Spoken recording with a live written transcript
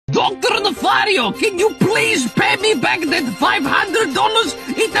Nefario, can you please pay me back that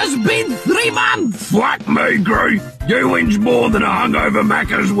 $500? It has been 3 months. Fuck me, Gru. You wins more than a hungover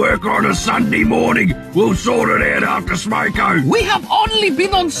Macca's worker on a Sunday morning. We'll sort it out after Smoko. We have only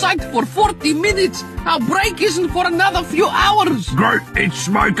been on site for 40 minutes. Our break isn't for another few hours. Gru, it's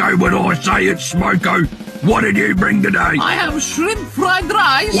Smoko when I say it's Smoko. What did you bring today? I have shrimp fried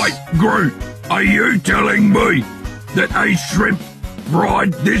rice. Wait, Gru, are you telling me that a shrimp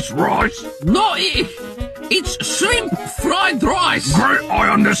fried this rice? No, it's shrimp fried rice. Gru, I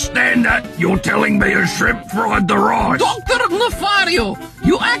understand that. You're telling me a shrimp fried the rice. Dr. Nefario,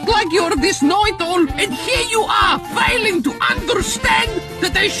 you act like you're this know-it-all, and here you are, failing to understand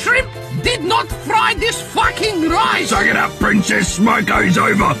that a shrimp did not fry this fucking rice. Suck it up, Princess. Smoko's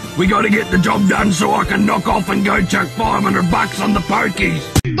over. We gotta get the job done so I can knock off and go chuck $500 on the pokies.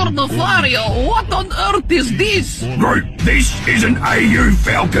 Dr. Nefario, what on earth is this? Gru, this is an AU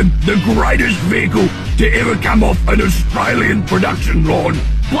Falcon, the greatest vehicle to ever come off an Australian production line.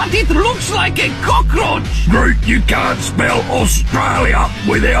 But it looks like a cockroach. Gru, you can't spell Australia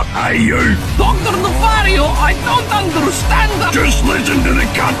without AU. Dr. Nefario, I don't understand that. Just listen to the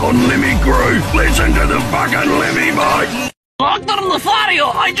cunt on Lemmy, Gru. Listen to the fucking Lemmy, mate. Dr.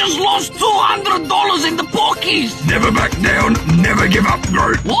 Nefario, I just lost $200 in the pokies. Never back down, never give up,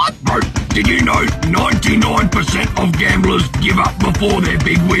 Gru. What? Gru, did you know 99% of gamblers give up before their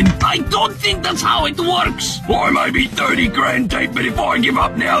big win? I don't think that's how it works. I may be 30 grand deep, but if I give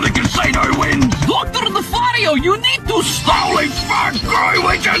up now, the casino wins. Dr. Nefario, you need to stop. Holy fuck, Gru,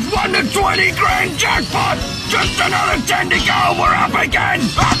 we just won the 20 grand jackpot. Just another 10 to go, we're up again.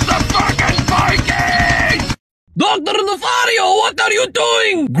 Up the fucking pokies. Dr. Nefario, what are you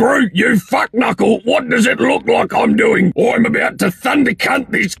doing? Gru, you fuck knuckle, what does it look like I'm doing? I'm about to thunder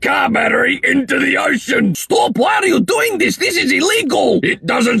cunt this car battery into the ocean. Stop, why are you doing this? This is illegal. It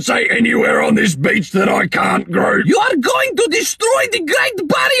doesn't say anywhere on this beach that I can't, Gru. You are going to destroy the Great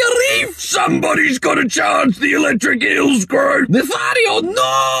Barrier Reef. Somebody's got to charge the electric eels, Gru. Nefario,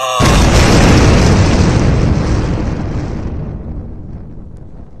 no!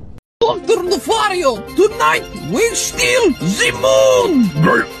 Dr. Nefario, tonight we'll steal the moon!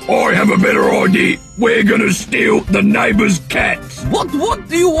 Gru, I have a better idea. We're gonna steal the neighbor's cats. What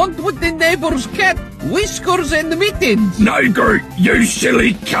do you want with the neighbor's cat? Whiskers and mittens? No, Gru, you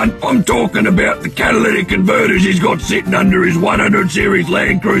silly cunt. I'm talking about the catalytic converters he's got sitting under his 100 series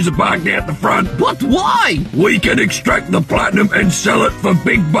Land Cruiser parked out the front. But why? We can extract the platinum and sell it for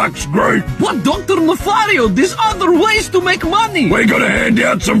big bucks, Gru. But Dr. Nefario, there's other ways to make money. We're gonna hand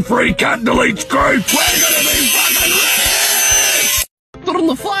out some free cut deletes, Gru. We're gonna be fucking rich! Dr.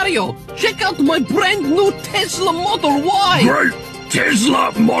 Nefario, check out my brand new Tesla Model Y. Gru,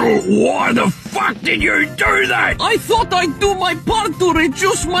 Tesla Model Y, the fuck did you do that? I thought I'd do my part to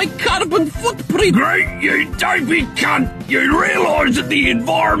reduce my carbon footprint. Gru, you dopey cunt. You realise that the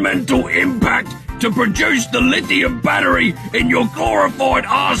environmental impact to produce the lithium battery in your glorified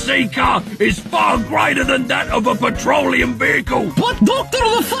RC car is far greater than that of a petroleum vehicle. But Dr.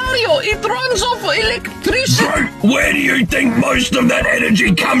 Nefario, it runs off electricity. Gru, where do you think most of that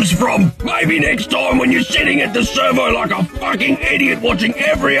energy comes from? Maybe next time when you're sitting at the servo like a fucking idiot watching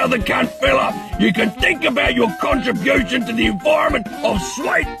every other cunt fill up, you can think about your contribution to the environment of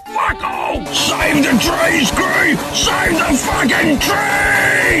sweet fuck all. Save the trees, Gru! Save the fucking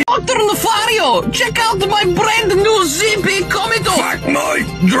trees! Dr. Nefario, check out my brand new ZP Commodore. Fuck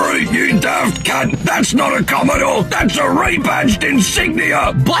me, Gru, you daft cunt. That's not a Commodore, that's a rebadged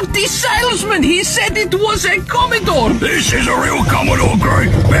insignia. But the salesman, he said it was a Commodore. This is a real Commodore,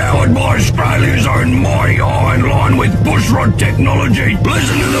 Gru, powered by Australia's own mighty iron line with pushrod technology.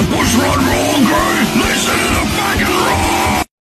 Listen to the pushrod roar, Gru. Listen to the